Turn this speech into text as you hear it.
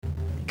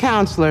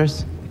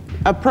Counselors,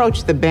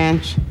 approach the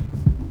bench.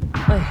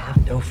 I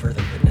have no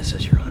further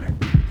witnesses, Your Honor.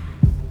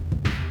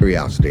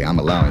 Curiosity, I'm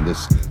allowing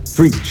this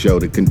freak show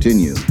to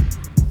continue.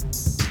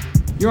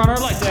 Your Honor,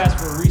 I'd like to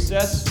ask for a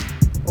recess.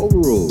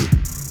 Overruled.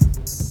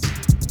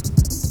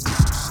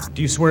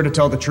 Do you swear to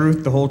tell the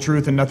truth, the whole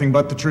truth, and nothing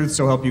but the truth,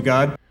 so help you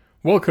God?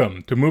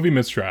 Welcome to Movie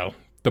Mistrial,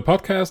 the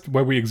podcast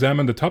where we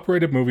examine the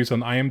top-rated movies on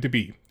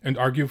IMDb and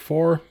argue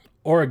for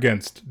or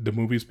against the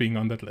movies being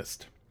on that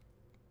list.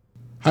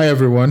 Hi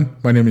everyone,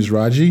 my name is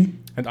Raji.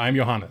 And I'm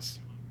Johannes.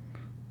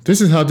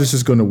 This is how this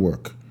is going to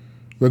work.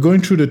 We're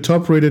going through the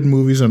top-rated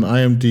movies on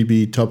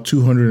IMDb top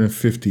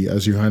 250,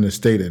 as Johannes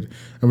stated,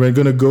 and we're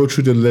going to go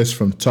through the list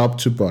from top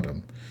to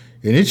bottom.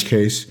 In each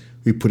case,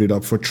 we put it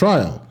up for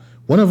trial.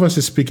 One of us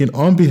is speaking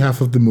on behalf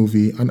of the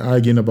movie and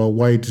arguing about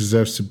why it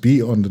deserves to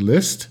be on the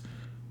list.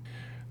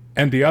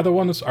 And the other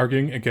one is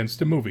arguing against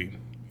the movie.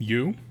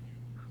 You,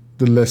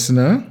 the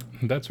listener.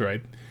 That's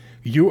right.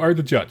 You are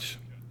the judge.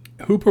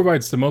 Who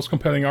provides the most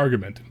compelling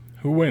argument?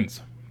 Who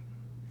wins?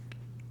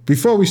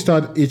 Before we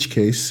start each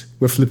case,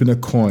 we're flipping a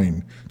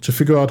coin to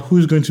figure out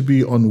who's going to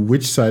be on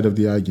which side of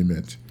the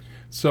argument.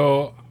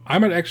 So, I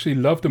might actually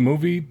love the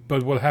movie,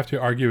 but will have to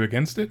argue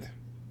against it?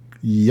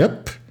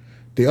 Yep.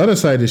 The other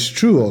side is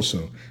true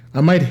also.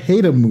 I might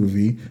hate a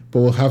movie,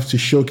 but will have to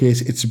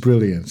showcase its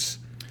brilliance.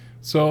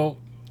 So,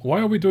 why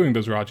are we doing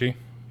this, Raji?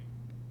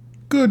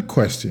 Good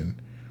question.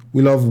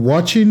 We love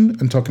watching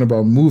and talking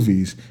about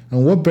movies,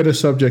 and what better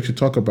subject to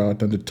talk about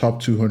than the top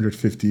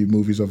 250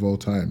 movies of all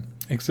time?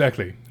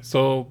 Exactly.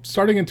 So,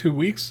 starting in 2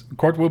 weeks,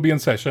 court will be in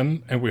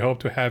session, and we hope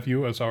to have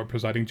you as our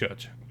presiding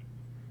judge.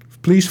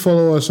 Please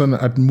follow us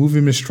at Movie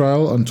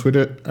Mistrial on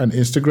Twitter and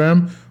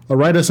Instagram, or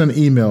write us an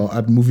email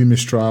at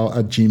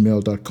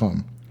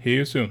moviemistrial@gmail.com. See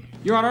you soon.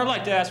 Your Honor, I'd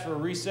like to ask for a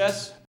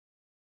recess.